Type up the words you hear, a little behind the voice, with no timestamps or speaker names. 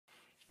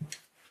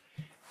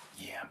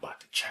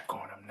check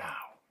on him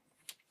now.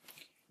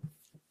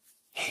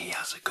 Hey,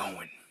 how's it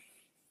going?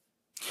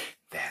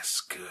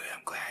 That's good.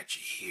 I'm glad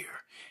you're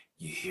here.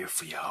 You're here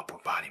for your upper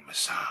body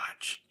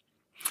massage.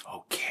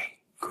 Okay,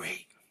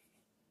 great.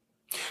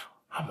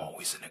 I'm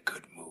always in a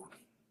good mood.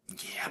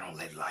 Yeah, I don't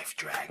let life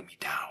drag me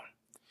down.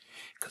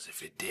 Because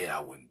if it did, I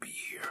wouldn't be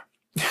here.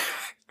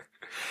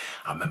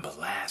 I remember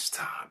last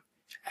time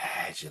I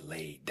had you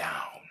laid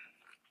down.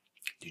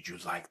 Did you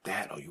like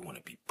that, or you want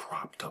to be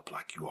propped up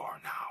like you are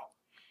now?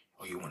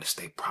 Or you want to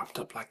stay propped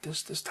up like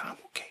this time?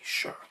 Okay,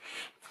 sure.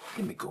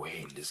 Let me go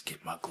ahead and just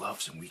get my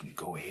gloves and we can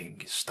go ahead and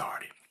get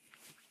started.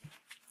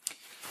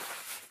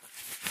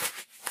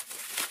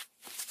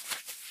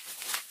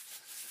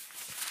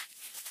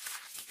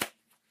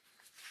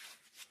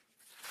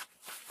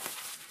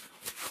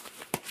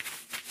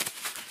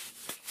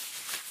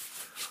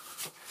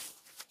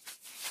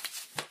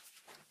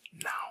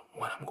 Now,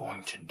 what I'm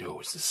going to do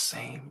is the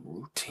same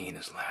routine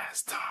as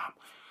last time.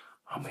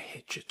 I'm going to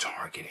hit your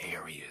target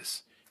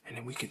areas, and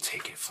then we can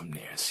take it from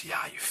there and see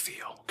how you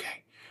feel,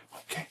 okay?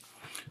 Okay,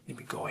 let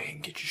me go ahead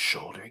and get your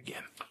shoulder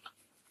again.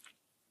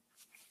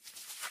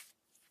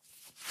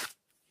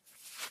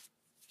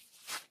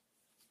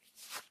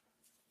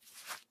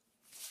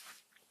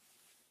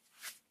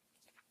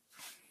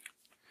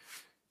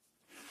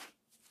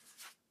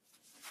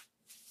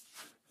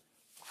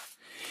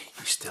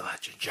 You still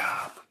at your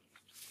job?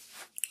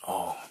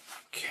 Oh,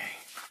 okay.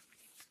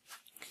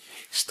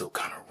 Still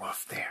kind of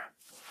rough there.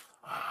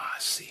 I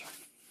see.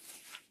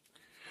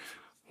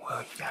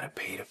 Well, you gotta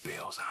pay the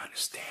bills, I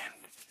understand.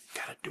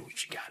 Gotta do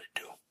what you gotta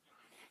do.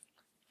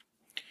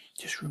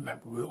 Just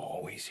remember, we're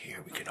always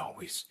here. We can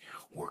always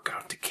work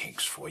out the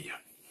kinks for you.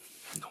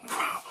 No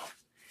problem.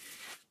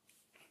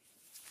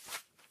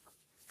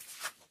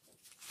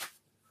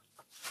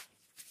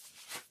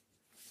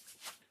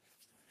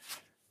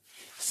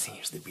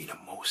 Seems to be the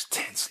most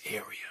tense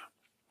area.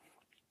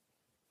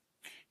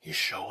 Your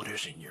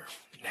shoulders and your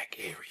neck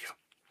area.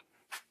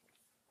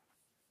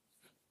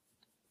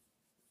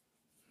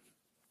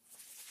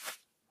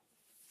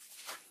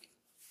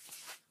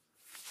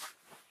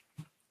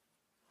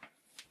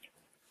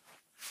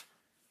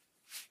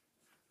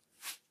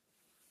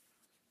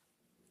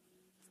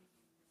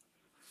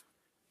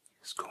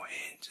 Let's go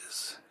ahead and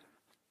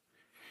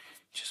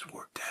just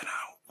work that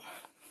out.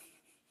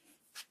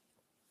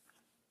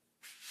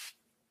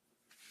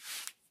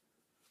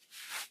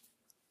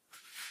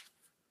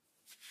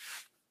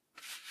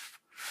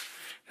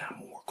 Now I'm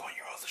gonna work on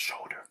your other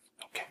shoulder,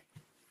 okay?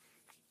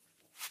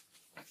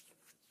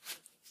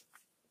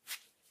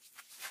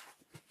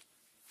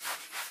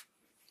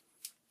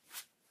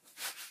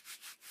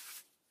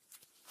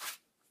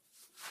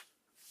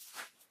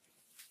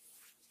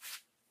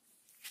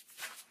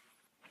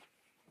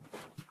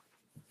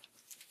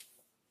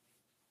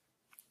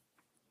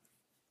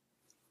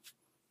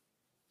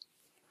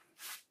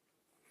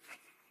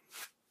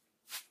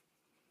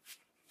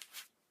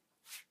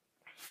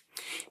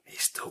 They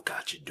still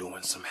got you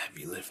doing some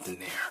heavy lifting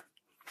there.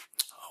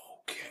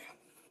 Okay.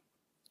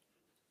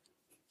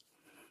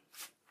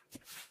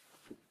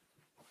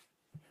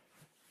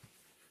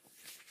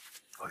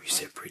 Oh, you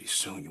said pretty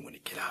soon you want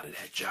to get out of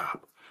that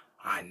job.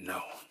 I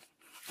know.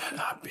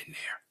 I've been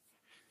there.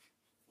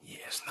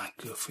 Yeah, it's not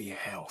good for your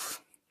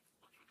health.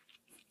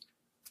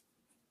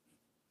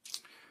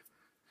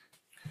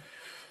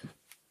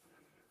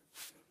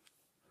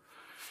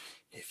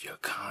 If you're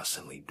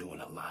constantly doing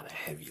a lot of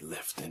heavy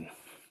lifting,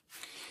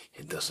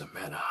 it doesn't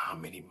matter how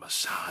many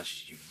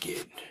massages you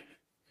get,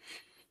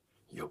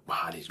 your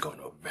body's going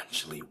to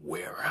eventually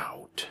wear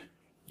out.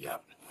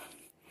 Yep.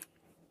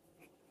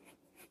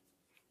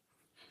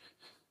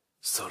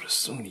 So the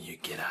sooner you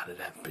get out of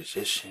that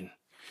position,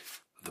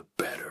 the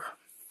better.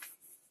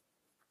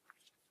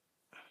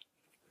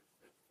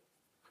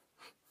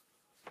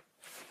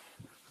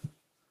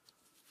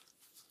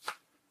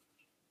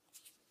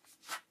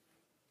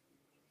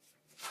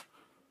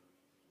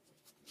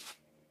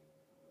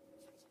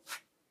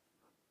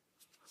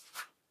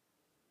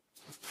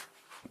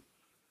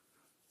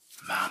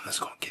 Now let's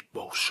go get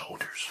both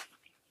shoulders.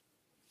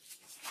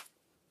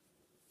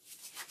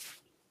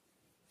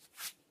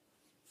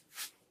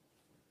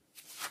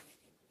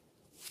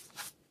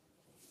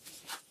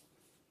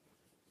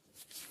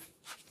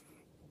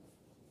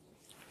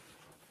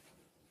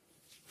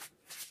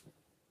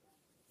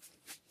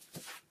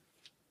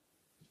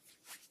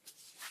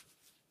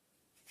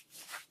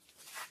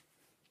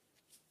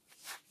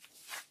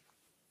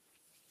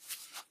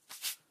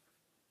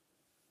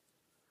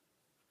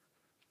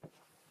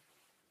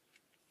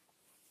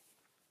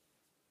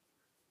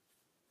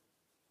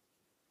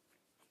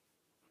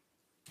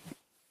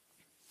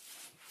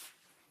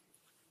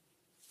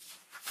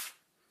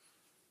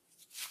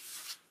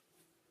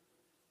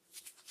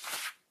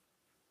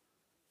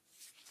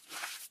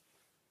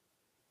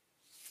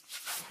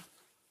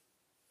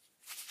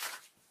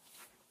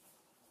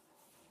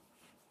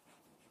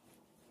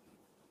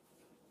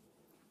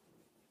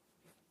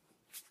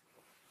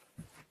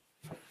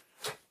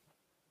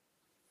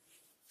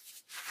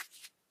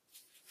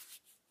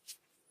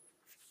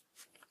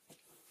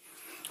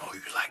 Oh,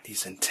 you like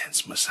these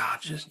intense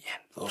massages? Yeah,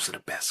 those are the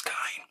best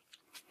kind.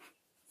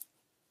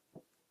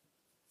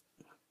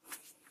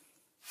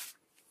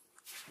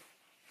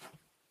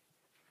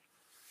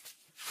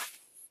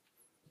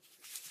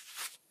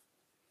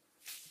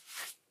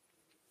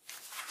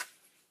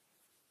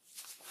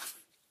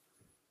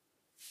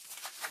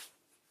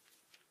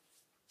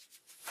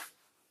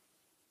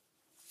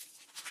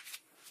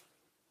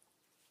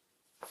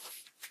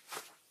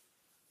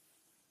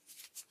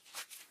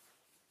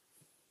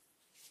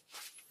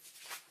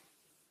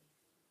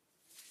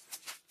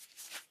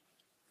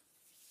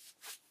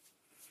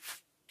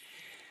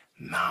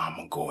 Now I'm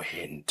gonna go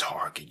ahead and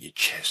target your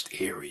chest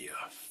area.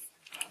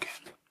 Okay.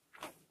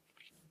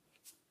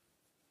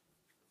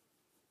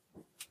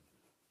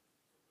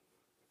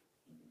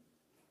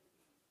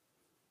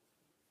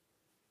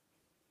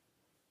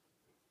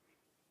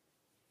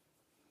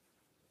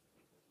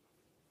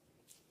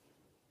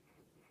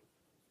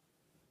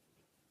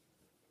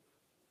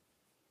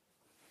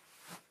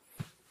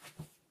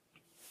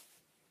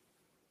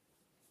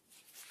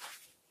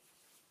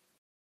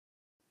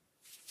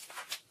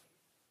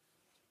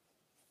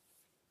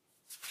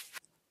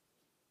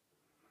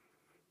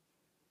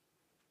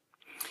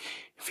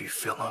 If you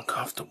feel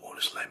uncomfortable,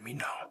 just let me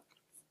know.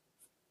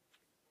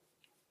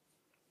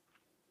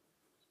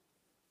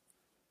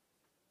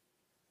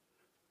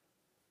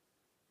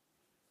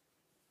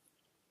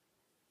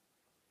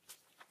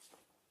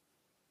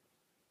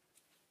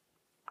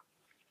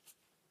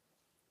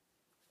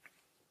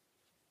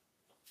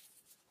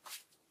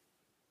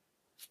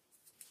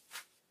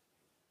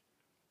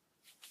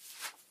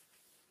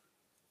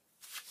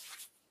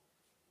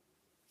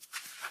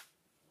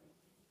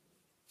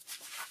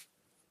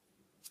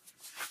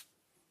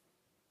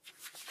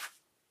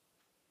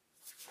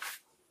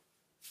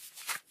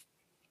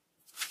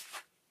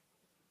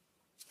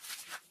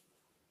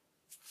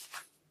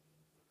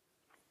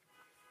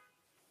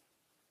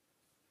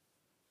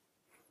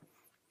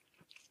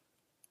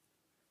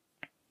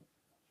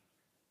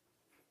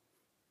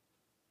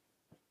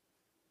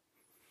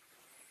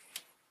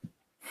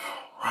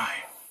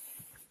 Right.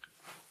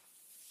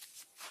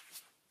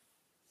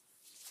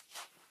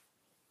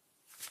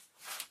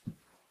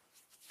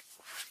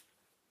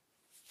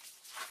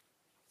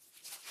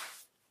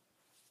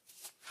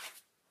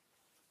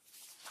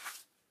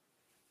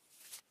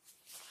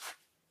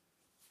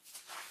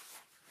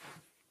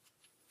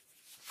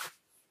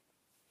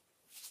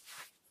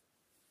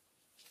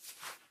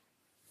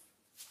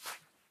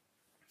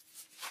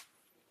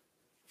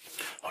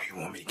 Oh, you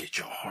want me to get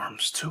your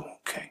arms too?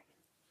 Okay.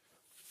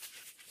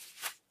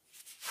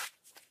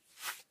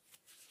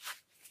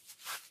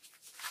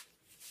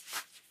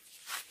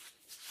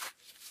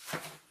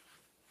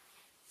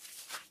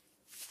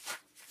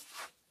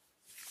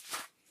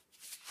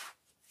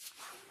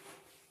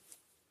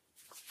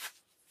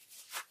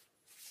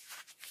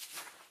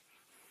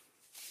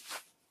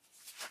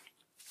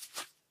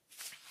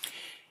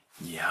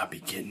 Yeah, I'll be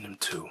getting them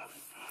too.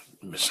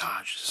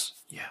 Massages,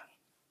 yeah.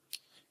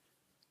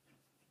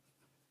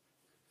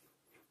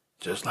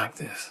 Just like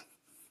this.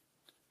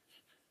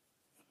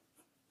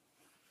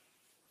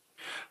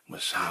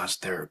 Massage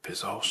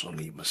therapists also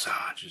need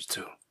massages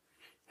too,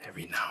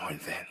 every now and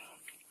then.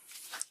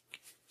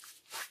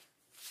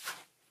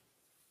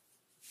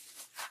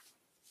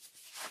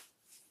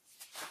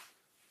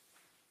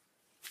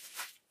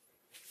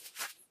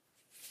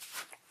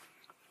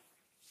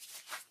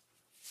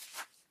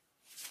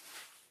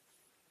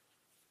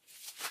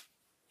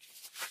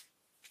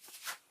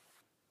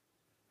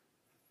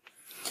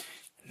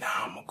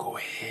 Now I'm gonna go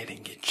ahead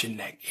and get your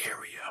neck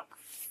area.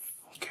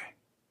 Okay.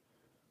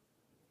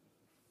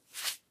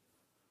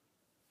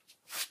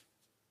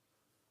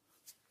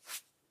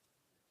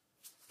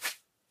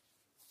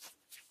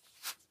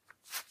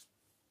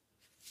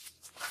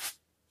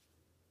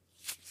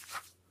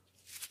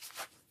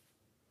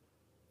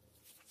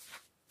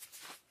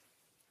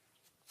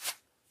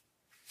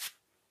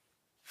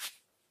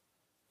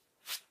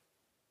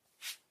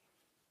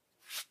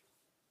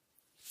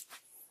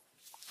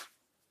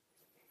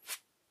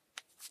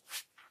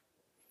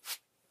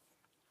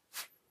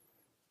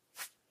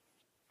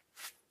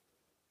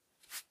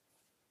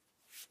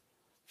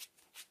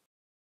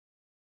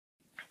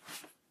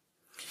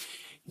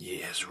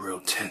 Yeah, it's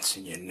real tense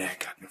in your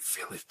neck. I can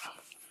feel it.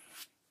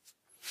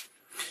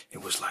 It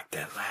was like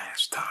that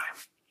last time.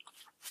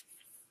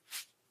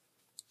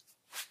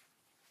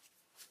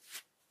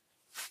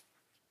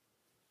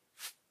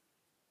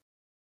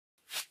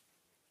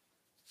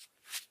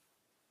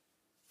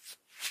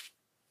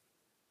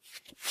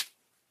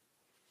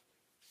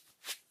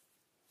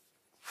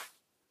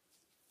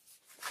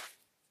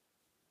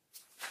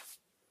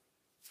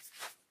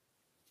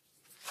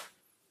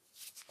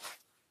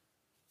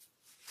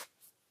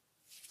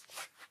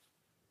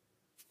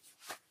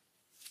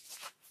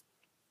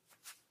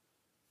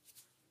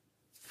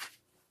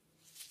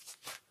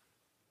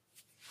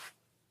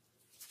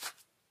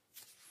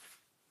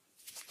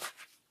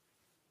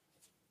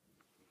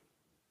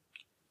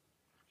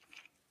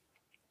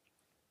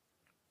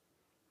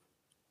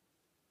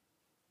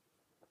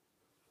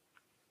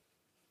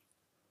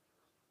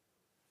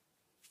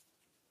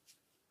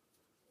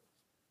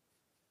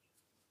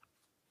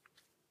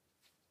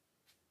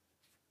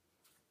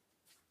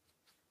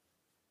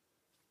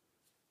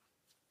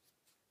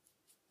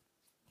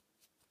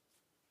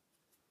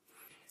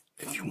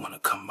 If you want to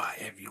come by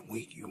every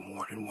week, you're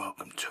more than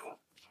welcome to.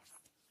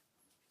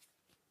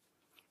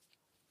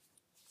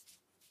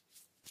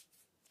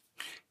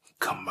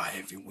 Come by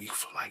every week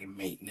for like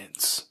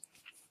maintenance.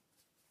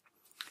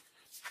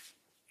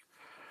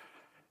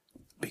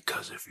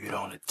 Because if you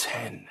don't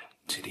attend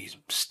to these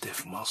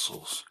stiff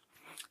muscles,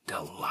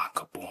 they'll lock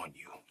up on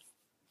you.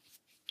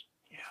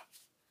 Yeah.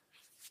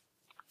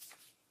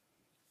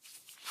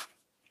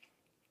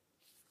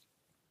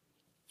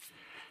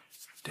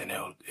 Then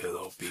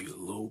it'll be a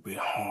little bit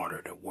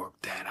harder to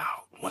work that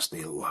out once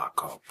they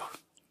lock up.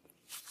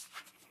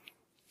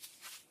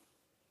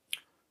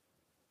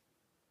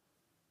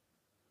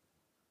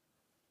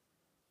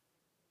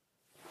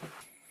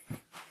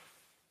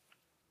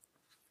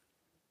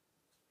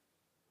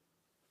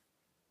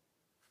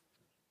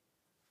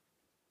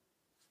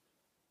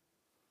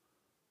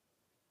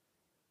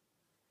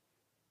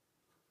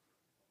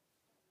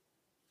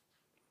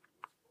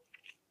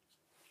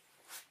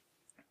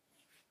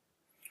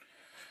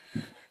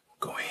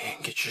 Go ahead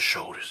and get your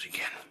shoulders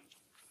again.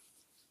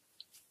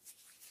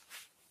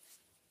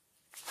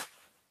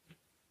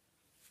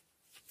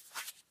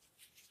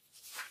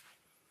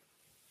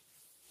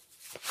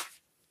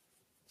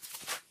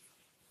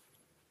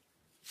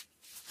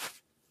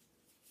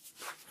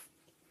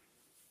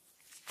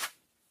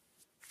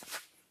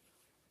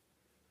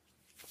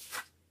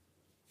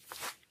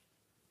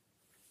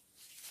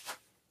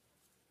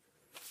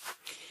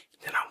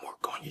 Then I'll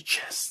work on your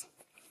chest.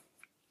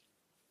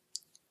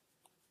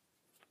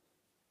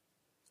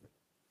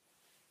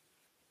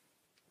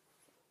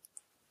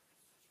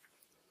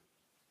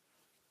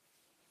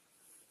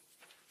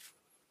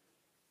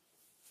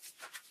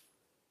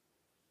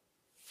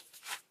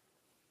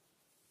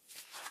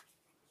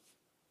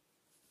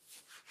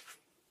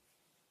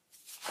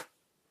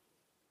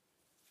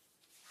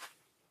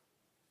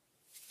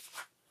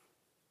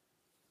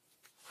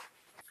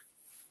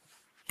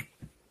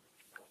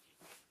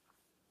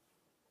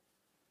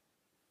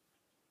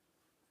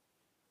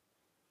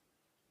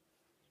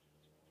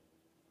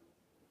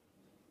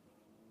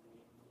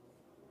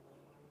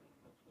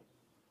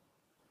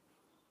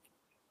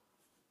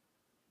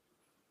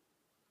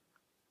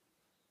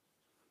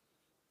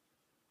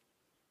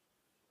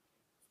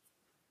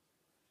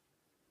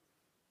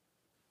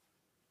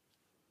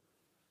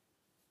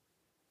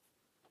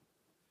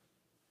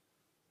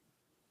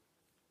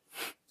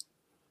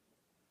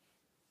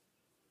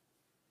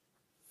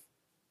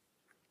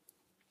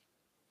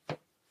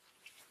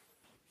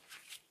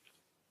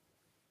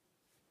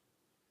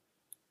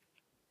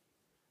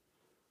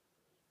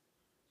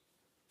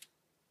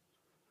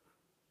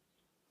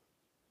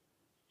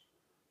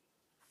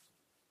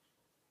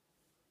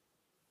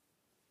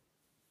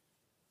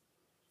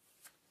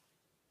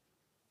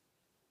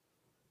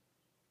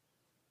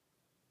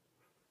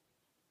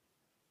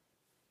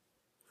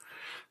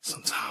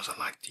 Sometimes I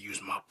like to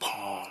use my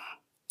palm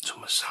to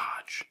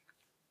massage.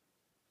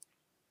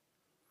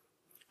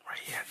 Right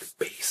here at the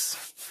base.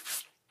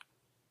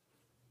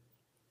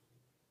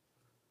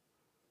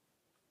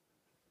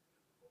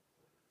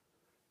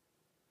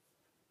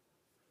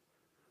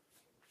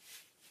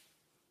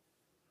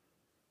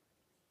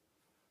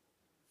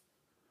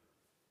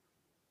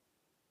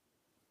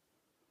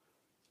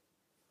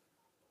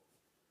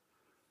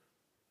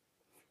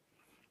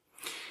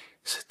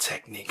 It's a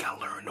technique I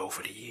learned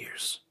over the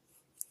years.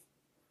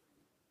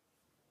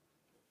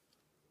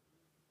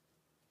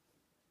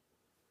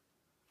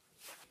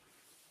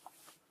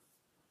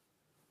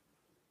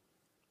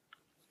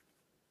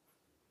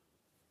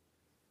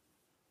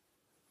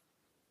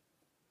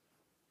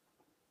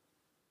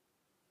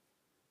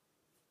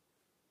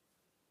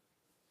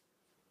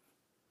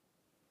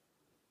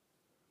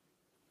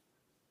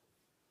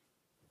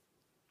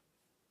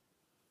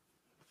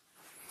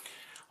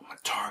 I'm going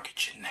to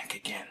target your neck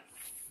again.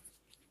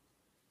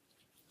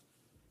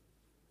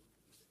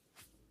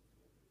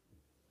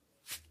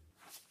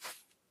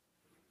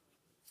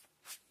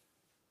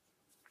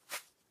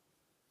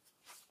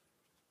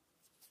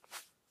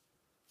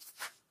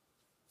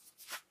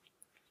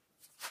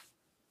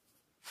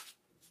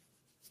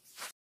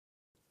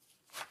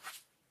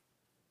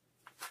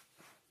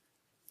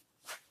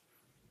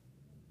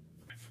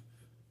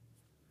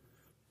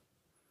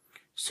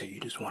 So you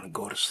just want to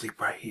go to sleep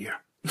right here.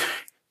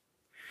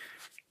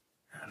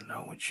 I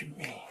know what you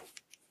mean.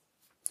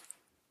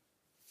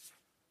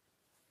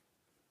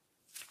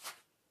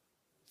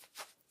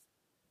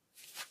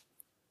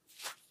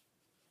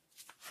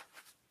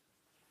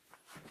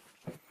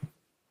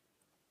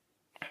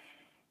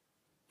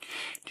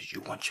 Did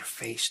you want your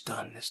face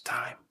done this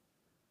time?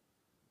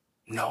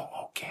 No?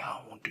 Okay,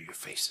 I won't do your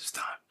face this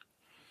time.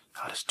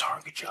 I'll just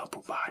target your upper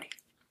body.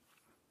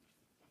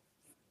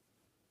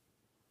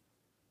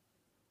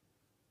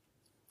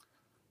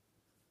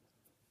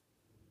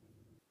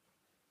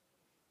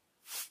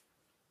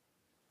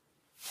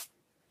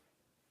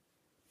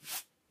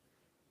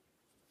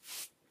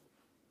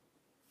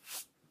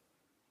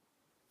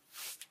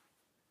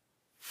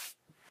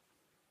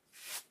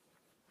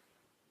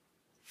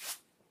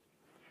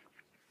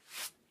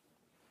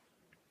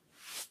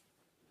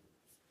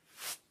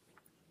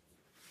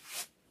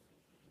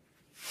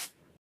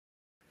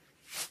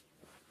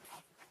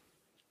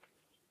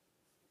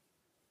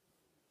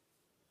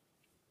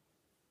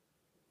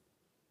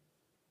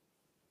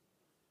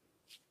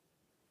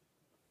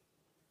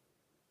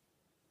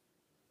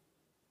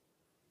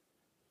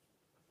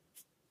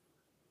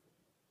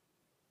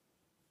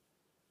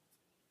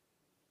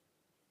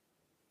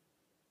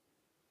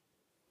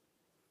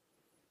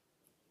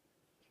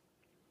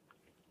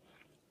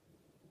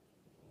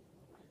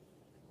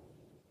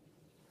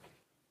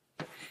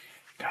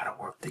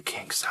 the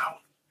kinks out.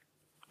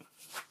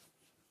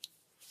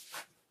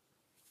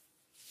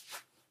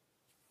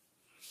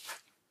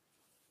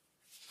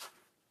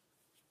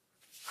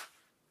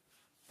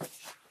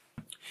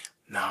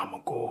 Now I'm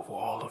going to go over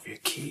all of your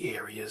key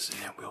areas and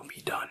then we'll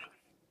be done.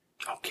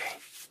 Okay.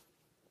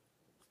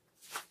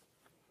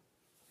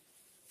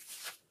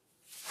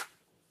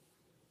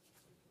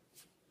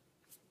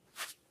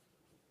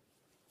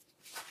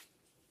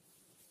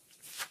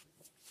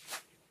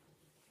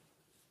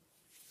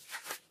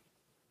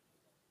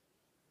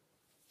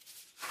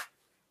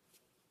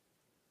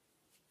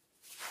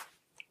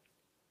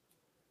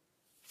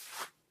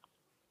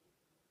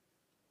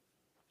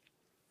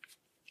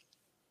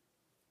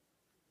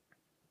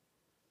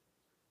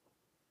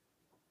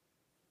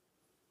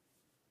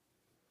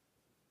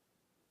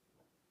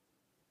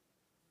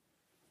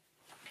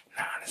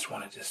 Now I just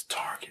want to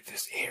target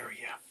this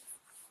area.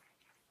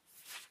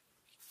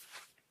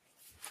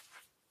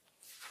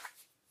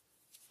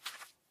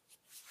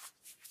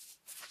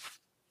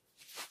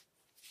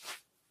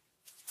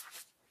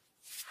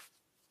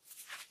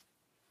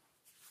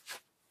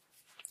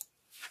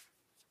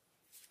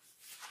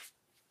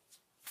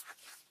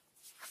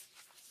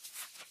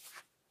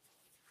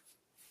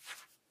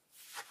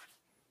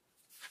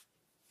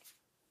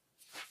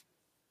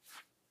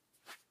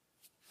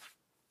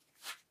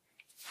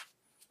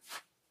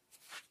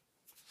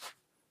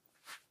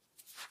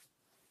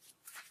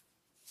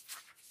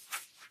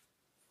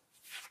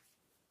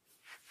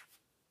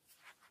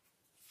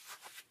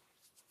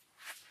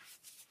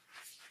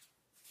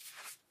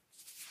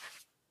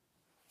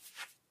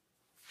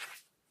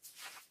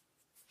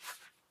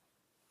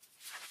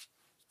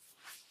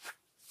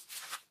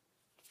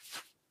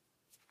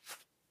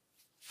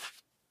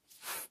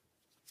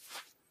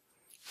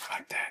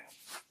 Like that.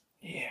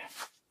 Yeah.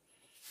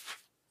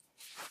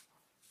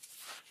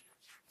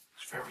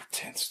 It's very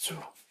tense too.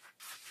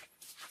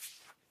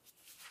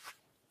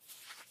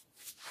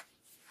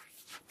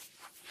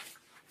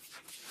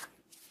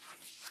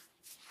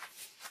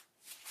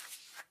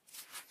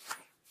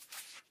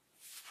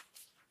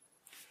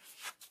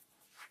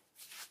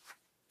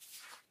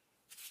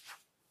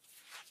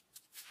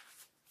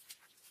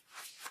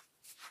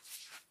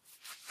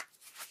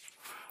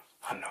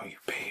 I know you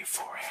paid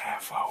for a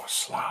half-hour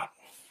slot,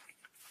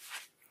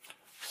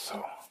 so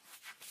I'm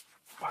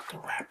about to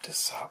wrap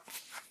this up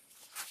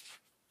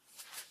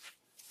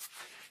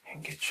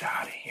and get you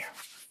out of here.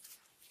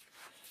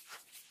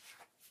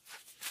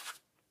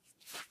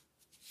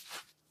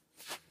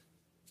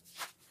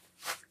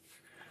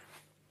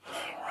 All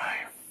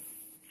right.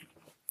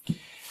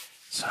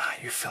 So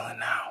how you feeling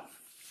now?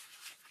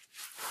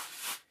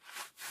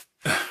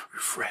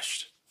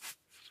 Refreshed.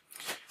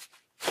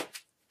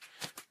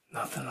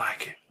 Nothing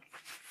like it.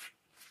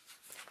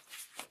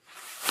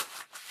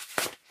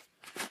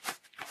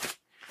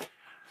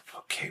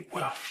 Okay,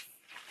 well,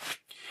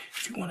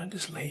 if you want to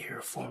just lay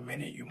here for a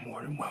minute, you're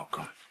more than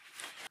welcome.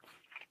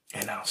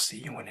 And I'll see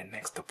you in the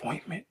next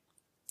appointment.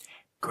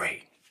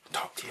 Great.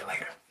 Talk to you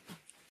later.